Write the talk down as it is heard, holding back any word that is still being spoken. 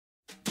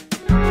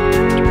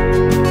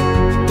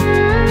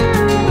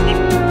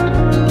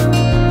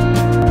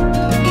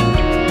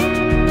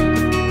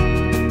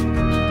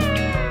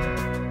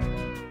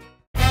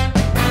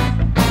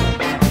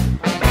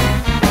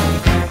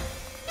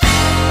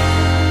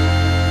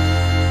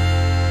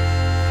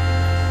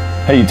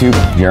Hey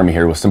YouTube, Jeremy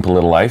here with Simple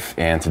Little Life,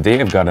 and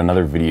today I've got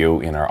another video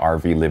in our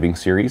RV living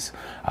series,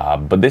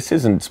 but this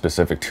isn't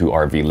specific to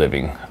RV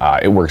living.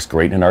 It works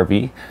great in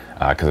RV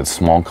because it's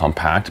small and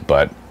compact,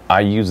 but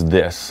I use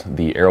this,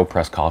 the Aero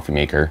press coffee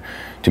maker,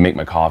 to make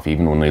my coffee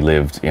even when we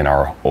lived in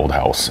our old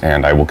house,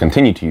 and I will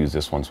continue to use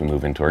this once we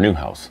move into our new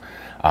house.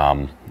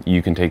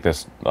 You can take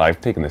this, I've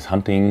taken this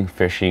hunting,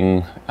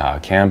 fishing,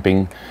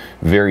 camping,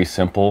 very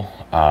simple,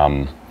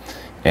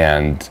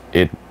 and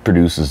it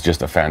produces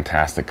just a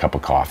fantastic cup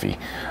of coffee.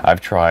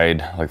 I've tried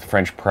like the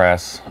French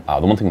press.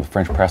 The one thing with the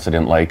French press I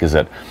didn't like is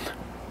that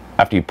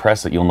after you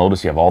press it, you'll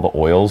notice you have all the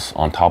oils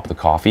on top of the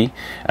coffee,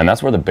 and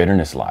that's where the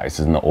bitterness lies,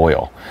 is in the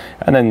oil.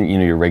 And then, you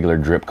know, your regular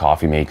drip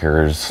coffee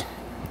makers,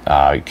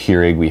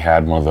 Keurig, we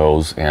had one of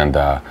those, and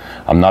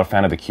I'm not a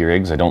fan of the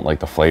Keurigs. I don't like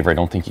the flavor. I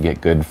don't think you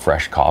get good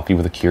fresh coffee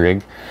with a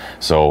Keurig.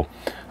 So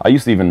I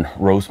used to even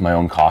roast my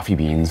own coffee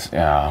beans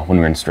when we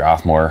were in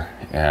Strathmore,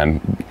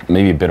 and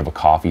maybe a bit of a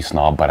coffee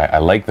snob, but I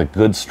like the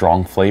good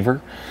strong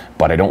flavor,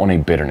 but I don't want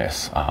any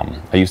bitterness.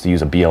 I used to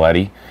use a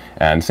Bialetti,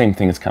 and same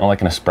thing, it's kind of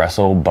like an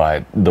espresso,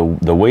 but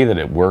the way that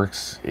it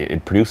works,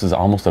 it produces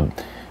almost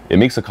it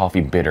makes the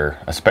coffee bitter,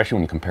 especially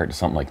when you compare it to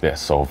something like this.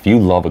 So if you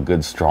love a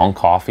good strong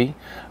coffee,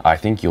 I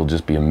think you'll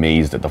just be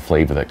amazed at the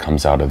flavor that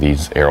comes out of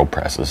these Aero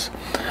presses.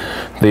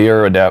 They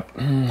are about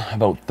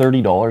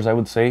 $30, I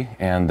would say,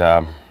 and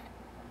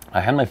I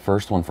had my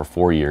first one for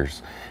 4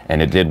 years,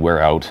 and it did wear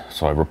out,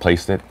 so I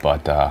replaced it,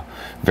 but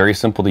very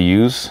simple to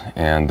use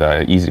and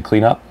easy to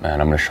clean up,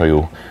 and I'm going to show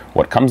you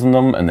what comes in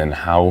them and then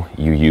how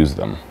you use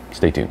them.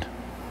 Stay tuned.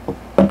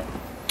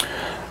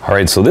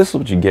 Alright, so this is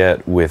what you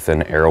get with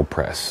an Aero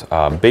press.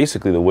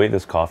 Basically, the way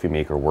this coffee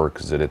maker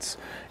works is that it's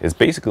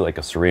basically like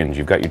a syringe.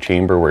 You've got your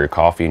chamber where your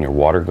coffee and your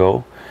water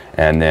go,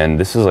 and then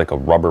this is like a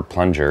rubber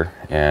plunger,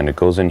 and it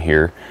goes in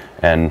here,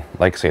 and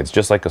like I say, it's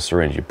just like a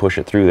syringe. You push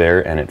it through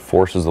there, and it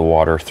forces the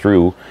water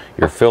through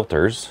your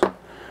filters,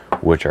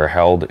 which are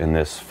held in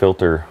this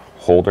filter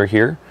holder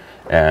here,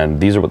 and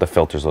these are what the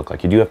filters look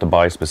like. You do have to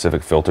buy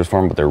specific filters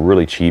for them, but they're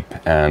really cheap,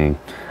 and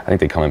I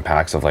think they come in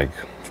packs of like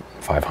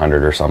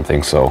 500 or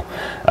something, so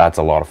that's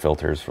a lot of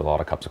filters for a lot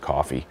of cups of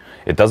coffee.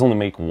 It does only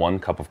make 1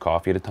 cup of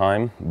coffee at a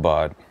time,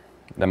 but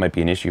that might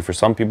be an issue for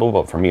some people,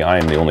 but for me, I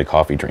am the only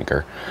coffee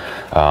drinker.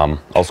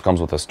 Also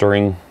comes with a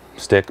stirring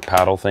stick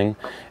paddle thing,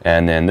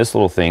 and then this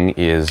little thing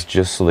is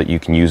just so that you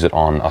can use it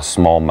on a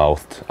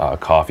small-mouthed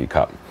coffee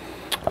cup.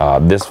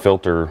 This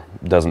filter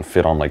doesn't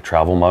fit on like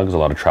travel mugs. A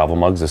lot of travel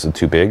mugs, this is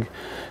too big.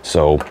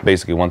 So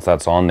basically, once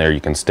that's on there,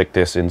 you can stick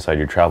this inside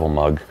your travel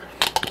mug,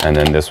 and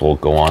then this will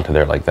go onto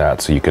there like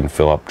that, so you can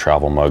fill up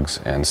travel mugs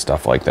and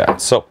stuff like that.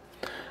 So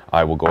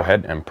I will go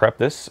ahead and prep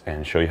this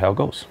and show you how it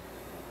goes.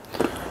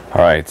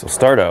 All right, so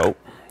start out,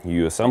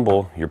 you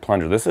assemble your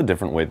plunger. This is a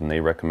different way than they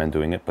recommend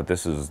doing it, but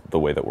this is the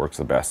way that works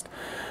the best.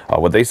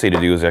 What they say to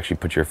do is actually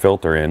put your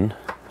filter in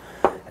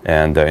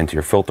and into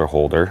your filter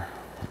holder.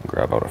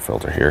 Grab out a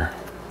filter here.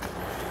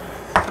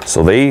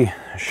 So they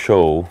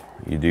show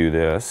you do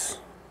this.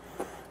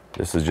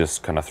 This is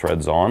just kind of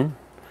threads on.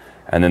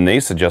 And then they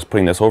suggest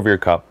putting this over your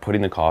cup,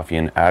 putting the coffee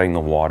in, adding the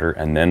water,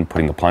 and then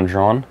putting the plunger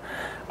on.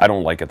 I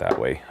don't like it that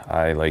way.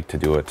 I like to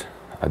do it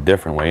a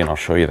different way, and I'll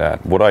show you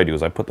that. What I do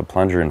is I put the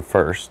plunger in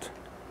first,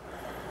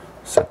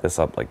 set this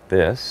up like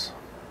this,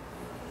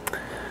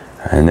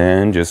 and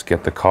then just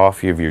get the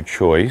coffee of your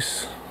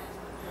choice.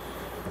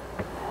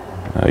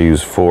 I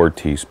use 4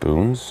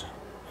 teaspoons.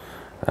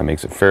 That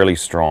makes it fairly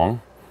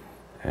strong.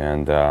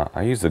 And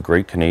I use the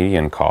Great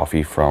Canadian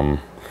coffee from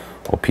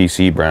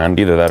PC brand,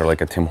 either that or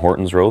like a Tim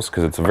Hortons roast,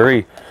 because it's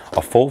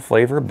a full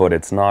flavor, but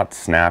it's not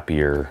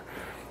snappy or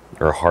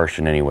harsh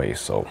in any way.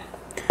 So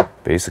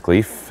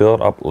basically fill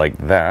it up like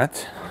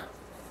that.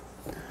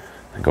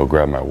 I go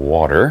grab my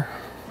water.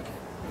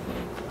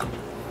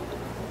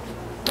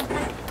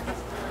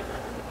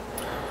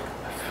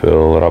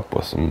 Fill it up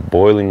with some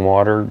boiling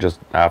water. Just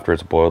after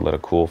it's boiled, let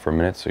it cool for a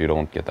minute so you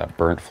don't get that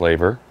burnt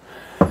flavor.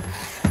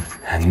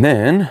 And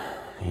then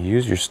you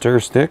use your stir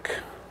stick.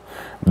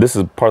 This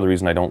is part of the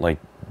reason I don't like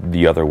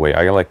the other way.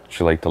 I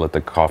actually like to let the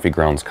coffee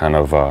grounds kind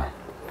of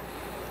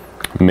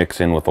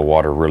mix in with the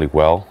water really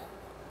well.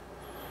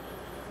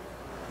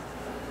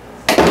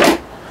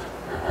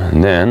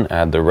 And then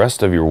add the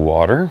rest of your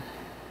water.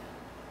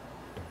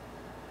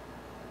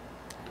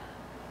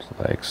 Just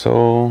like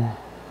so.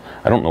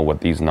 I don't know what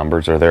these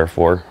numbers are there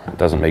for. It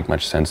doesn't make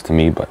much sense to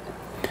me, but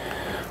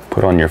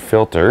put on your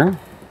filter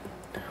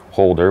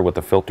holder with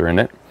the filter in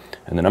it.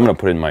 And then I'm going to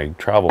put it in my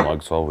travel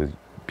mug, so I'll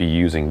be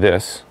using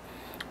this.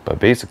 But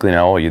basically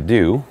now all you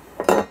do,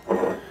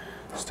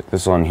 stick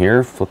this on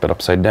here, flip it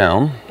upside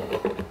down,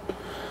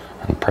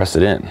 and press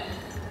it in.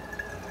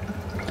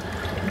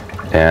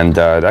 And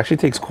it actually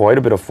takes quite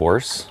a bit of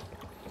force.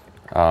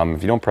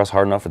 If you don't press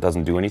hard enough, it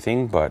doesn't do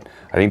anything, but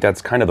I think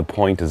that's kind of the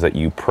point, is that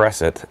you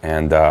press it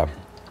and add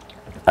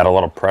a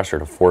lot of pressure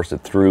to force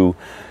it through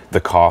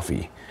the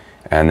coffee.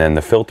 And then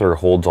the filter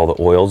holds all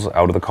the oils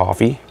out of the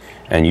coffee,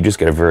 and you just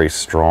get a very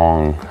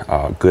strong,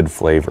 good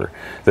flavor.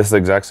 This is the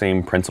exact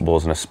same principle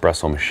as an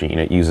espresso machine.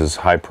 It uses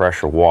high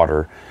pressure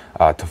water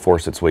to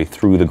force its way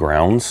through the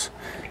grounds,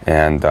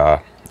 and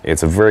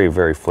it's a very,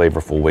 very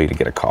flavorful way to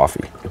get a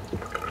coffee.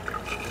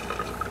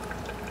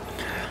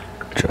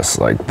 Just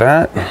like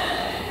that.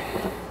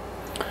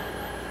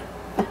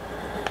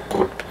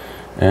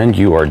 And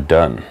you are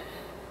done.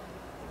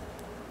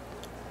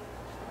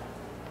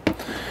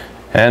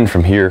 And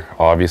from here,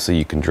 obviously,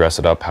 you can dress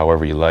it up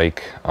however you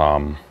like.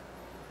 I'm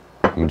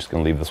just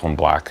going to leave this one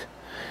black.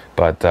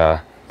 But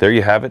there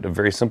you have it, a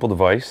very simple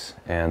device.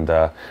 And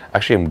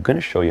actually, I'm going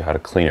to show you how to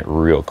clean it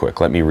real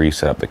quick. Let me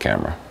reset up the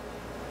camera.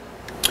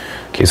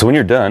 Okay, so when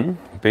you're done,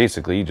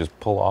 basically, you just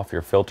pull off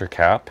your filter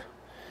cap.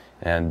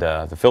 And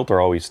the filter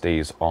always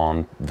stays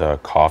on the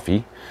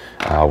coffee.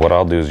 What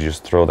I'll do is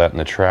just throw that in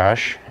the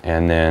trash,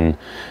 and then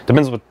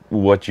depends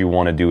what you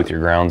want to do with your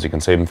grounds. You can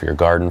save them for your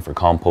garden, for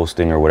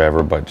composting or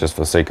whatever, but just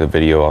for the sake of the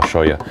video, I'll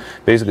show you.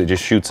 Basically, it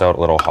just shoots out a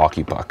little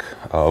hockey puck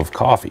of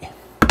coffee,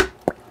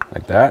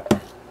 like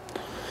that.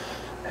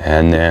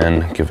 And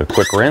then give it a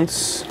quick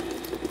rinse.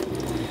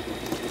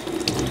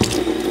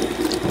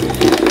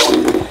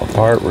 Pull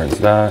apart, rinse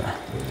that.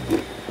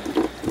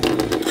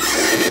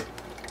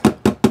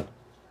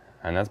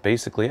 And that's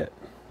basically it.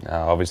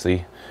 Now,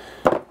 obviously,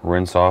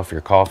 rinse off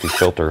your coffee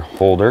filter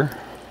holder.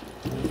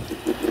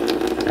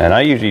 And I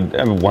usually,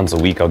 once a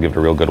week, I'll give it a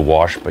real good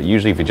wash, but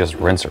usually if you just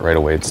rinse it right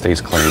away, it stays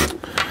clean.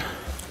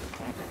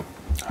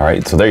 All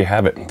right, so there you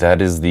have it.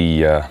 That is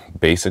the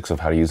basics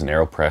of how to use an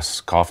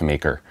AeroPress coffee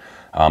maker.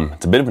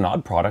 It's a bit of an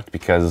odd product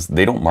because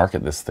they don't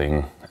market this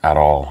thing at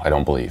all, I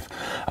don't believe.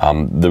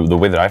 The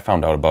way that I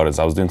found out about it is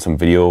I was doing some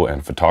video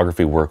and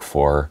photography work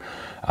for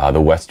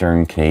the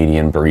Western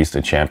Canadian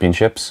Barista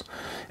Championships,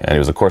 and it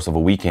was a course of a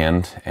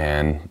weekend,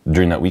 and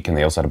during that weekend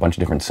they also had a bunch of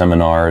different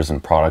seminars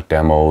and product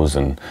demos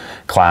and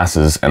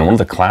classes, and one of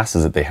the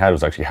classes that they had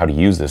was actually how to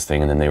use this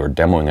thing, and then they were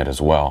demoing it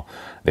as well.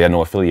 They had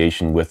no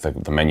affiliation with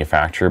the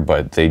manufacturer,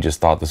 but they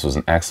just thought this was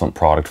an excellent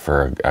product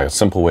for a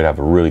simple way to have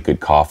a really good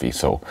coffee.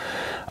 So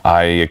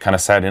I kind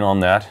of sat in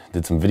on that,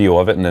 did some video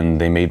of it, and then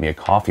they made me a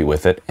coffee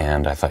with it,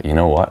 and I thought, you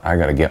know what, I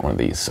gotta get one of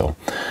these. So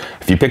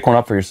if you pick one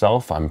up for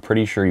yourself, I'm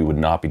pretty sure you would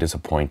not be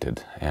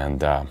disappointed, and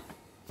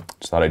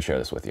just thought I'd share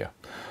this with you.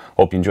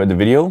 Hope you enjoyed the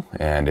video,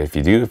 and if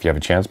you do, if you have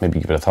a chance, maybe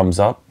give it a thumbs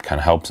up. Kind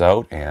of helps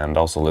out, and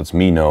also lets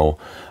me know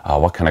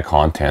what kind of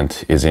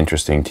content is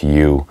interesting to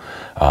you.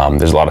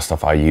 There's a lot of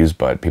stuff I use,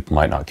 but people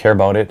might not care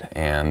about it,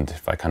 and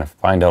if I kind of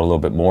find out a little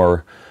bit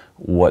more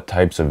what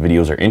types of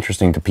videos are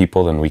interesting to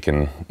people, then we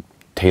can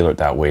tailor it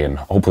that way and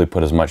hopefully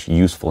put as much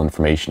useful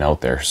information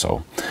out there.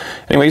 So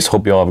anyways,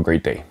 hope you all have a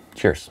great day.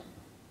 Cheers.